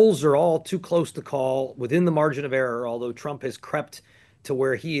 The polls are all too close to call, within the margin of error, although Trump has crept to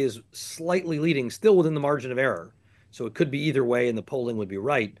where he is slightly leading, still within the margin of error. So it could be either way, and the polling would be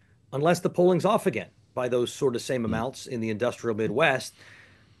right, unless the polling's off again by those sort of same amounts in the industrial Midwest.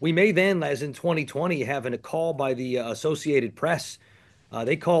 We may then, as in 2020, have a call by the Associated Press.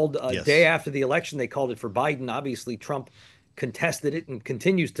 They called day after the election, they called it for Biden. Obviously, Trump contested it and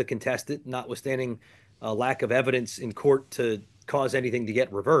continues to contest it, notwithstanding a lack of evidence in court to cause anything to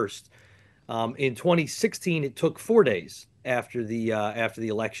get reversed. In 2016, it took 4 days after the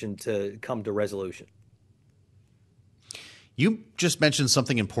election to come to resolution. You just mentioned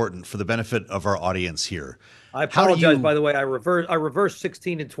something important for the benefit of our audience here. I apologize, by the way. I reversed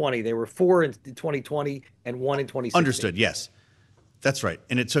 16 and 20. They were 4 in 2020 and 1 in 2016. Understood. Yes, that's right.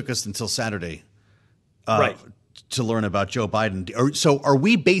 And it took us until Saturday, right, to learn about Joe Biden. So, are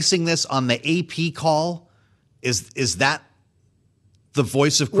we basing this on the AP call? Is that the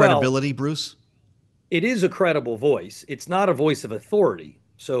voice of credibility, Bruce? It is a credible voice. It's not a voice of authority.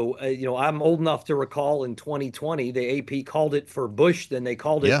 So, I'm old enough to recall in 2020, the AP called it for Bush, then they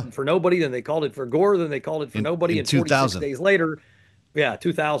called it for nobody, then they called it for Gore, then they called it for nobody. And 46 days later,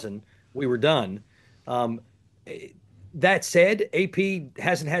 2000, we were done. That said, AP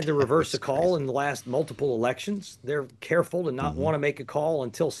hasn't had to reverse a call in the last multiple elections. They're careful to not want to make a call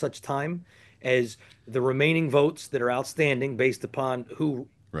until such time as the remaining votes that are outstanding based upon who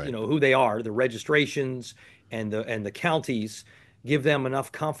they are, the registrations and the counties, give them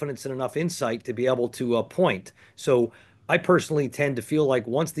enough confidence and enough insight to be able to appoint. So I personally tend to feel like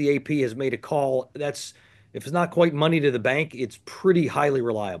once the AP has made a call, if it's not quite money to the bank, it's pretty highly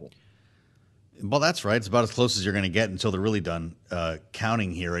reliable. Well, that's right. It's about as close as you're going to get until they're really done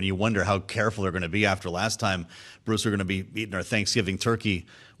counting here. And you wonder how careful they're going to be after last time, Bruce, we're going to be eating our Thanksgiving turkey,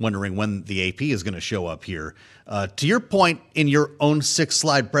 wondering when the AP is going to show up here. To your point in your own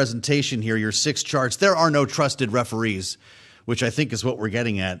 6-slide presentation here, your 6 charts, there are no trusted referees, which I think is what we're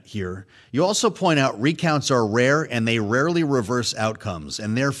getting at here. You also point out recounts are rare and they rarely reverse outcomes.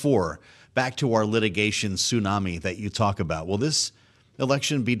 And therefore, back to our litigation tsunami that you talk about, will this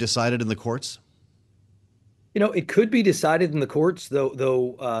election be decided in the courts? It could be decided in the courts,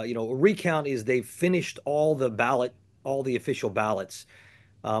 though a recount is they've finished all the official ballots.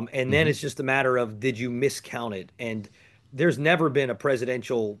 And then it's just a matter of, did you miscount it? And there's never been a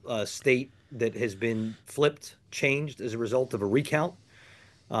presidential state that has been flipped, changed as a result of a recount.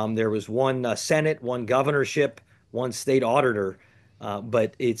 There was one Senate, one governorship, one state auditor.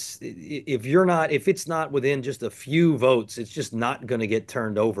 But if it's not within just a few votes, it's just not going to get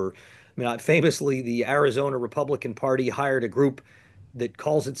turned over. I mean, famously, the Arizona Republican Party hired a group that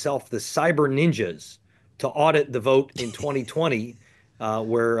calls itself the Cyber Ninjas to audit the vote in 2020,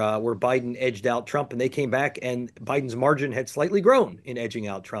 where Biden edged out Trump, and they came back and Biden's margin had slightly grown in edging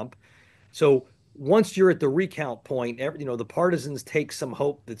out Trump. So once you're at the recount point, the partisans take some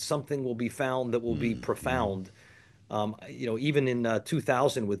hope that something will be found that will be profound. Even in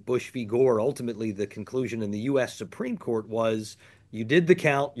 2000 with Bush v. Gore, ultimately the conclusion in the U.S. Supreme Court was, you did the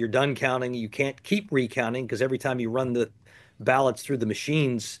count, you're done counting, you can't keep recounting because every time you run the ballots through the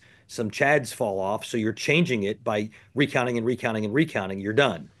machines, some chads fall off. So you're changing it by recounting and recounting and recounting. You're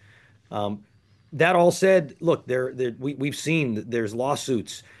done. That all said, look, we've seen that there's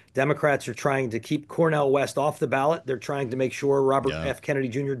lawsuits. Democrats are trying to keep Cornel West off the ballot. They're trying to make sure Robert F. Kennedy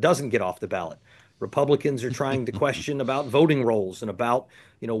Jr. doesn't get off the ballot. Republicans are trying to question about voting rolls and about,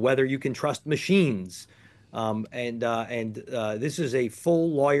 whether you can trust machines. And this is a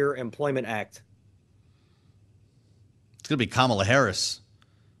full lawyer employment act. It's going to be Kamala Harris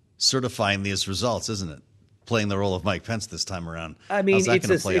certifying these results, isn't it? Playing the role of Mike Pence this time around. I mean,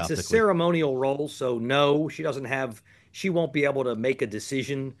 it's a ceremonial role, so no, she won't be able to make a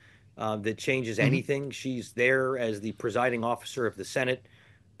decision that changes anything. She's there as the presiding officer of the Senate,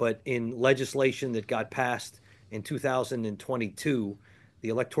 but in legislation that got passed in 2022, the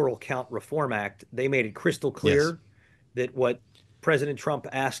Electoral Count Reform Act, they made it crystal clear that what President Trump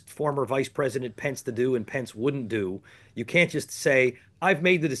asked former Vice President Pence to do and Pence wouldn't do, you can't just say, I've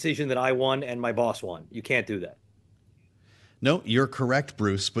made the decision that I won and my boss won. You can't do that. No, you're correct,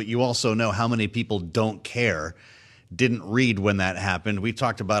 Bruce, but you also know how many people don't care, didn't read when that happened. We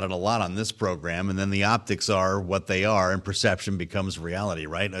talked about it a lot on this program, and then the optics are what they are, and perception becomes reality,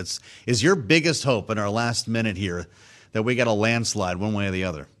 right? Is your biggest hope in our last minute here that we got a landslide one way or the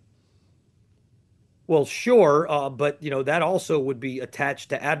other? Well, sure, but that also would be attached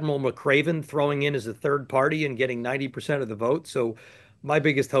to Admiral McCraven throwing in as a third party and getting 90% of the vote. So my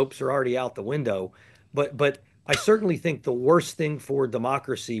biggest hopes are already out the window. But I certainly think the worst thing for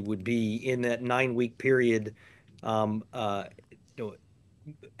democracy would be in that 9-week period,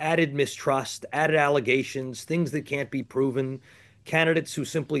 added mistrust, added allegations, things that can't be proven, candidates who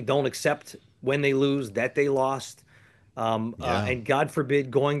simply don't accept when they lose that they lost. And God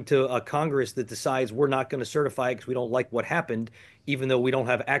forbid going to a Congress that decides we're not going to certify it because we don't like what happened, even though we don't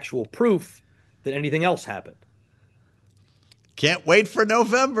have actual proof that anything else happened. Can't wait for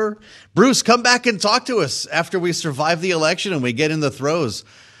November. Bruce, come back and talk to us after we survive the election and we get in the throes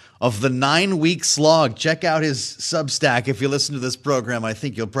of the 9-week slog. Check out his Substack. If you listen to this program, I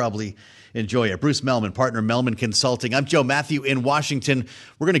think you'll probably enjoy it. Bruce Mehlman, partner Mehlman Consulting. I'm Joe Mathieu in Washington.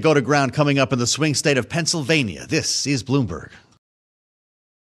 We're going to go to ground coming up in the swing state of Pennsylvania. This is Bloomberg.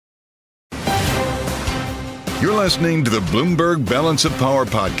 You're listening to the Bloomberg Balance of Power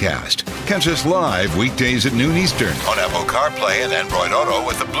podcast. Catch us live weekdays at noon Eastern on Apple CarPlay and Android Auto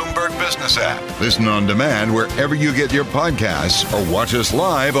with the Bloomberg Business app. Listen on demand wherever you get your podcasts or watch us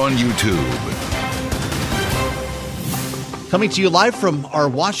live on YouTube. Coming to you live from our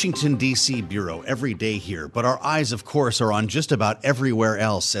Washington, D.C. bureau every day here. But our eyes, of course, are on just about everywhere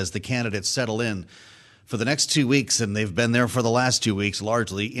else as the candidates settle in for the next 2 weeks, and they've been there for the last 2 weeks,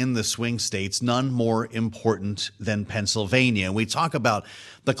 largely in the swing states, none more important than Pennsylvania. And we talk about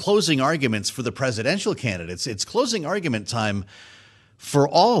the closing arguments for the presidential candidates. It's closing argument time for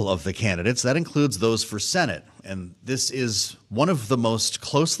all of the candidates. That includes those for Senate. And this is one of the most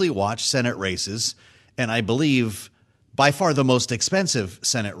closely watched Senate races, and I believe by far the most expensive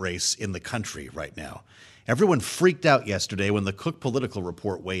Senate race in the country right now. Everyone freaked out yesterday when the Cook Political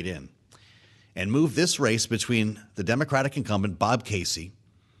Report weighed in and moved this race between the Democratic incumbent Bob Casey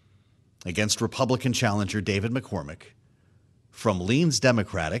against Republican challenger David McCormick from leans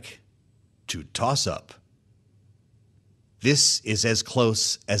Democratic to toss up. This is as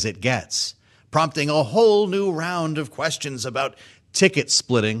close as it gets, prompting a whole new round of questions about ticket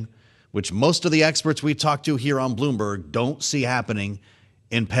splitting, which most of the experts we talk to here on Bloomberg don't see happening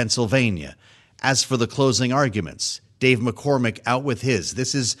in Pennsylvania. As for the closing arguments, Dave McCormick out with his.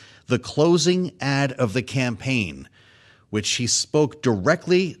 This is the closing ad of the campaign, which he spoke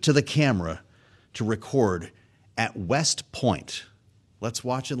directly to the camera to record at West Point. Let's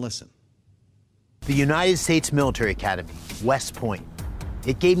watch and listen. The United States Military Academy, West Point.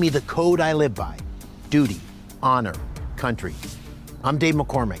 It gave me the code I live by: duty, honor, country. I'm Dave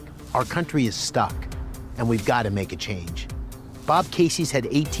McCormick. Our country is stuck, and we've got to make a change. Bob Casey's had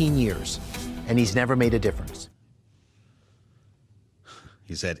 18 years, and he's never made a difference.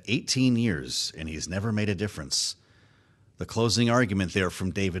 He's had 18 years, and he's never made a difference. The closing argument there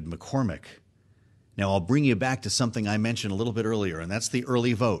from David McCormick. Now, I'll bring you back to something I mentioned a little bit earlier, and that's the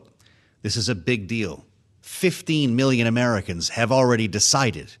early vote. This is a big deal. 15 million Americans have already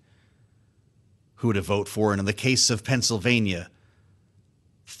decided who to vote for, and in the case of Pennsylvania,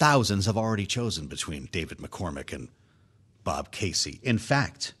 thousands have already chosen between David McCormick and Bob Casey. In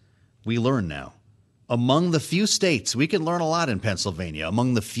fact, we learn now, among the few states, we can learn a lot in Pennsylvania,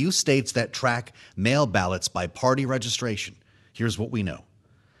 among the few states that track mail ballots by party registration, here's what we know.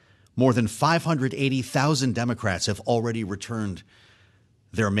 More than 580,000 Democrats have already returned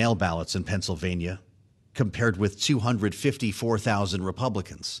their mail ballots in Pennsylvania, compared with 254,000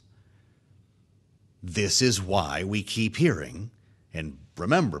 Republicans. This is why we keep hearing, and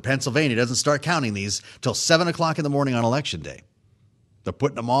remember, Pennsylvania doesn't start counting these till 7 o'clock in the morning on Election Day. They're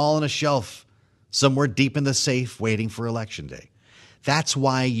putting them all on a shelf somewhere deep in the safe waiting for Election Day. That's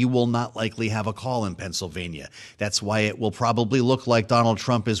why you will not likely have a call in Pennsylvania. That's why it will probably look like Donald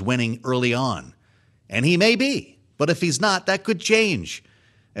Trump is winning early on And he may be. But if he's not, that could change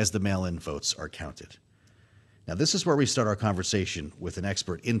as the mail-in votes are counted. Now, this is where we start our conversation with an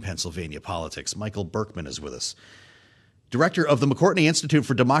expert in Pennsylvania politics. Michael Berkman is with us, director of the McCourtney Institute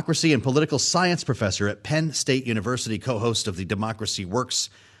for Democracy and Political Science, professor at Penn State University, co-host of the Democracy Works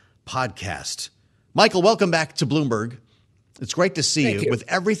podcast. Michael, welcome back to Bloomberg. It's great to see you. With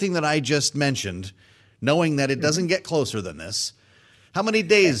everything that I just mentioned, knowing that it doesn't get closer than this. How many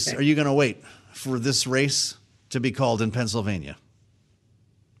days are you going to wait for this race to be called in Pennsylvania?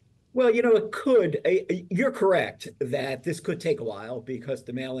 Well, it could. You're correct that this could take a while because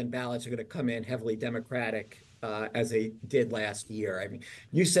the mail-in ballots are going to come in heavily Democratic, as they did last year. I mean,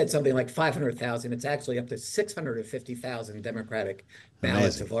 you said something like 500,000. It's actually up to 650,000 Democratic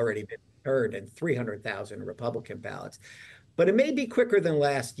ballots have already been heard and 300,000 Republican ballots. But it may be quicker than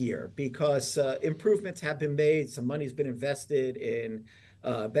last year because improvements have been made. Some money's been invested in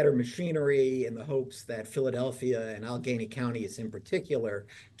better machinery in the hopes that Philadelphia and Allegheny counties in particular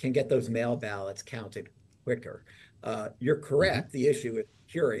can get those mail ballots counted quicker. You're correct. The issue is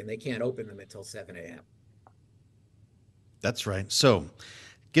curing. They can't open them until 7 a.m. That's right. So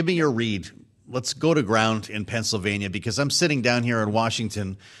give me your read. Let's go to ground in Pennsylvania because I'm sitting down here in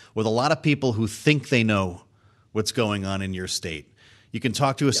Washington with a lot of people who think they know what's going on in your state. You can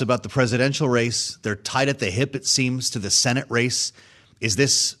talk to us about the presidential race. They're tied at the hip, it seems, to the Senate race. Is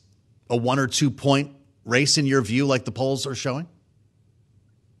this a 1 or 2 point race in your view, like the polls are showing?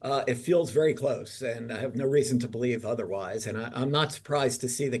 It feels very close, and I have no reason to believe otherwise. And I'm not surprised to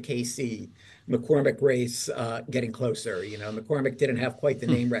see the Casey-McCormick race getting closer. McCormick didn't have quite the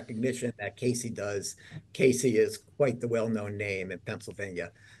name recognition that Casey does. Casey is quite the well-known name in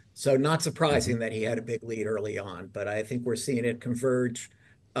Pennsylvania. So not surprising that he had a big lead early on, but I think we're seeing it converge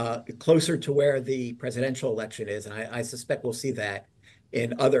closer to where the presidential election is. And I suspect we'll see that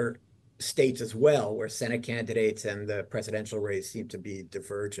in other states as well, where Senate candidates and the presidential race seem to be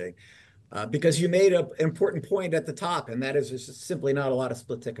diverging. Because you made an important point at the top, and that is there's just simply not a lot of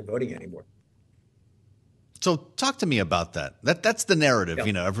split ticket voting anymore. So talk to me about that. That's the narrative.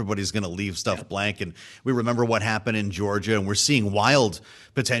 Everybody's going to leave stuff blank. And we remember what happened in Georgia, and we're seeing wild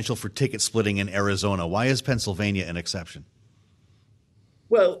potential for ticket splitting in Arizona. Why is Pennsylvania an exception?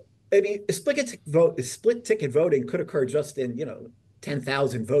 Well, I mean, split ticket voting could occur just in,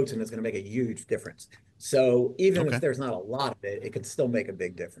 10,000 votes, and it's going to make a huge difference. So even if there's not a lot of it, it could still make a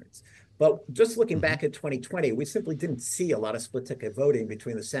big difference. But just looking back at 2020, we simply didn't see a lot of split ticket voting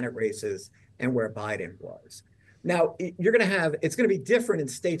between the Senate races and where Biden was. Now, it's going to be different in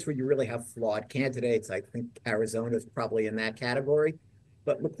states where you really have flawed candidates. I think Arizona is probably in that category.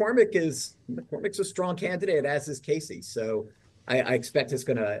 But McCormick's a strong candidate, as is Casey. So I expect it's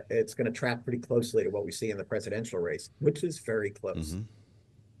gonna track pretty closely to what we see in the presidential race, which is very close.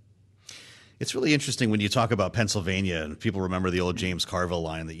 It's really interesting when you talk about Pennsylvania and people remember the old James Carville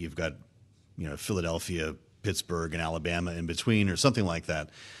line that you've got, Philadelphia, Pittsburgh, and Alabama in between, or something like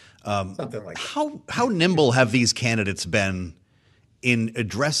that. Something like that. How nimble have these candidates been in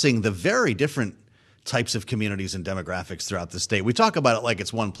addressing the very different types of communities and demographics throughout the state? We talk about it like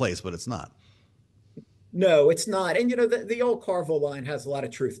it's one place, but it's not. No, it's not. And, the old Carville line has a lot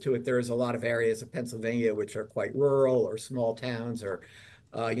of truth to it. There is a lot of areas of Pennsylvania which are quite rural or small towns or,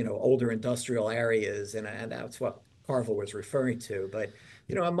 older industrial areas. And that's what Carville was referring to. But,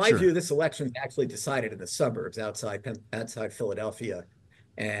 in my view, this election is actually decided in the suburbs outside Philadelphia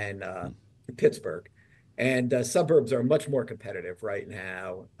and Pittsburgh. And suburbs are much more competitive right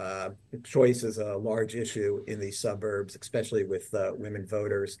now. Choice is a large issue in these suburbs, especially with women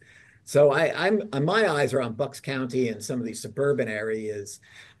voters. So my eyes are on Bucks County and some of these suburban areas.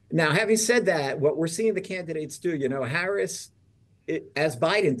 Now, having said that, what we're seeing the candidates do, Harris, as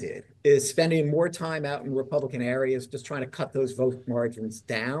Biden did, is spending more time out in Republican areas, just trying to cut those vote margins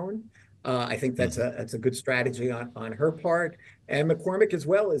down. I think that's a good strategy on her part. And McCormick as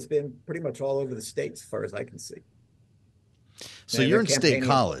well has been pretty much all over the state as far as I can see. So you're in State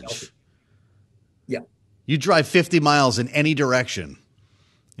College. Yeah. You drive 50 miles in any direction.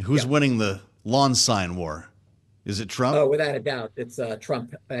 Who's winning the lawn sign war? Is it Trump? Oh, without a doubt. It's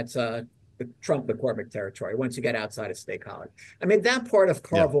Trump. That's Trump-McCormick territory once you get outside of State College. I mean, that part of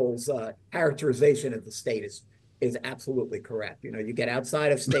Carville's characterization of the state is absolutely correct. You get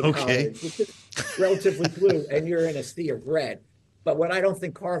outside of State College, which is relatively blue, and you're in a sea of red. But what I don't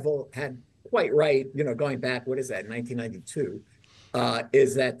think Carville had quite right, going back, 1992,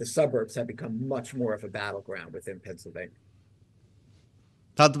 is that the suburbs have become much more of a battleground within Pennsylvania.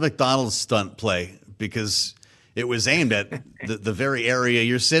 How'd the McDonald's stunt play? Because It was aimed at the very area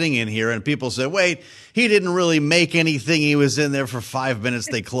you're sitting in here, and people said, wait, he didn't really make anything. He was in there for 5 minutes.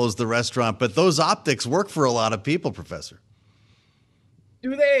 They closed the restaurant. But those optics work for a lot of people, Professor.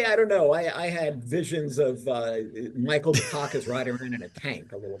 Do they? I don't know. I had visions of Michael Dukakis riding around in a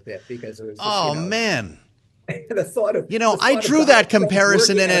tank a little bit because it was just, man. The thought of I drew that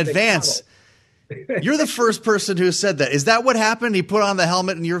comparison in advance. You're the first person who said that. Is that what happened? He put on the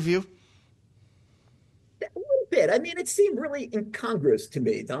helmet in your view? A little bit. I mean, it seemed really incongruous to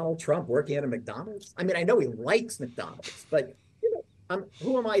me. Donald Trump working at a McDonald's. I mean, I know he likes McDonald's, but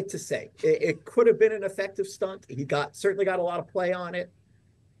who am I to say? It could have been an effective stunt. He certainly got a lot of play on it.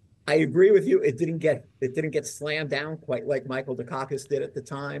 I agree with you. It didn't get slammed down quite like Michael Dukakis did at the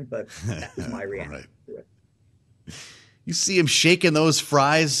time, but that was my reaction to it. You see him shaking those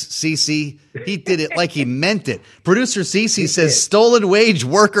fries, Cece. He did it like he meant it. Producer Cece says stolen wage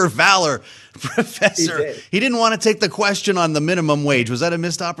worker valor. Professor, he didn't want to take the question on the minimum wage. Was that a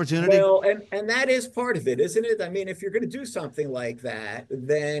missed opportunity? Well, and that is part of it, isn't it? I mean, if you're going to do something like that,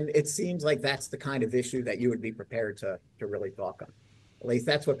 then it seems like that's the kind of issue that you would be prepared to really talk on. At least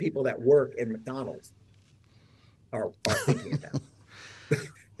that's what people that work in McDonald's are thinking about.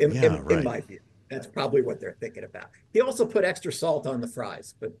 In my view. That's probably what they're thinking about. He also put extra salt on the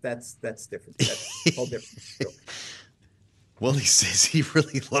fries, but that's different. That's a whole different story. Well, he says he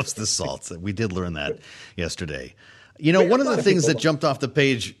really loves the salt. We did learn that yesterday. One of the things that jumped off the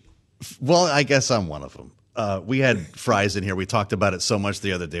page, well, I guess I'm one of them. We had fries in here. We talked about it so much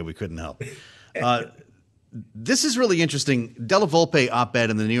the other day we couldn't help. This is really interesting. Della Volpe op-ed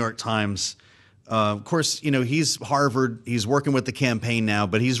in the New York Times. Of course, he's Harvard. He's working with the campaign now,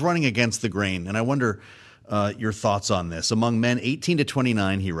 but he's running against the grain. And I wonder your thoughts on this. Among men 18 to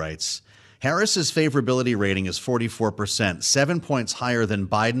 29, he writes, Harris's favorability rating is 44%, 7 points higher than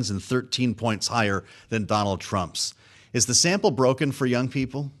Biden's and 13 points higher than Donald Trump's. Is the sample broken for young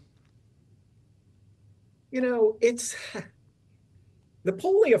people? It's... The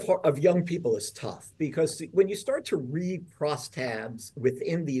polling of young people is tough because when you start to read crosstabs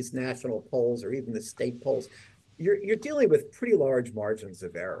within these national polls or even the state polls, you're dealing with pretty large margins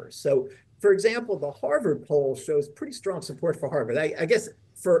of error. So, for example, the Harvard poll shows pretty strong support for Harvard. I guess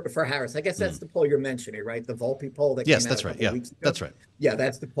for Harris, I guess that's the poll you're mentioning, right? The Volpe poll that came out a couple weeks ago. That's right. Yeah,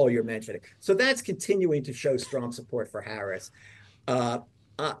 that's the poll you're mentioning. So that's continuing to show strong support for Harris.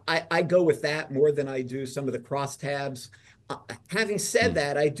 I go with that more than I do some of the crosstabs. Having said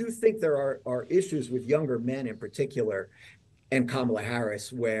that, I do think there are issues with younger men in particular and Kamala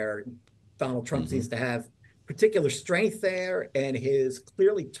Harris where Donald Trump seems to have particular strength there and is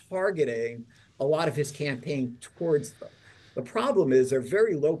clearly targeting a lot of his campaign towards them. The problem is they're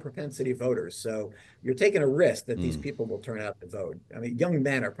very low propensity voters. So you're taking a risk that these people will turn out to vote. I mean, young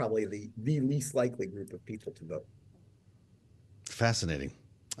men are probably the least likely group of people to vote. Fascinating.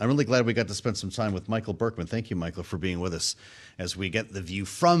 I'm really glad we got to spend some time with Michael Berkman. Thank you, Michael, for being with us as we get the view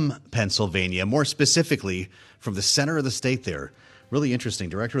from Pennsylvania, more specifically from the center of the state there. Really interesting.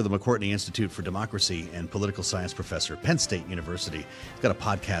 Director of the McCourtney Institute for Democracy and Political Science Professor, Penn State University. He's got a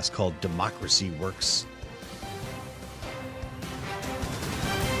podcast called Democracy Works.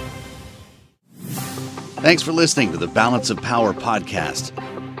 Thanks for listening to the Balance of Power podcast.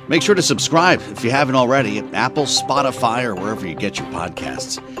 Make sure to subscribe if you haven't already at Apple, Spotify, or wherever you get your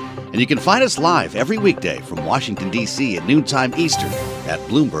podcasts. And you can find us live every weekday from Washington, D.C. at noontime Eastern at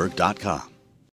Bloomberg.com.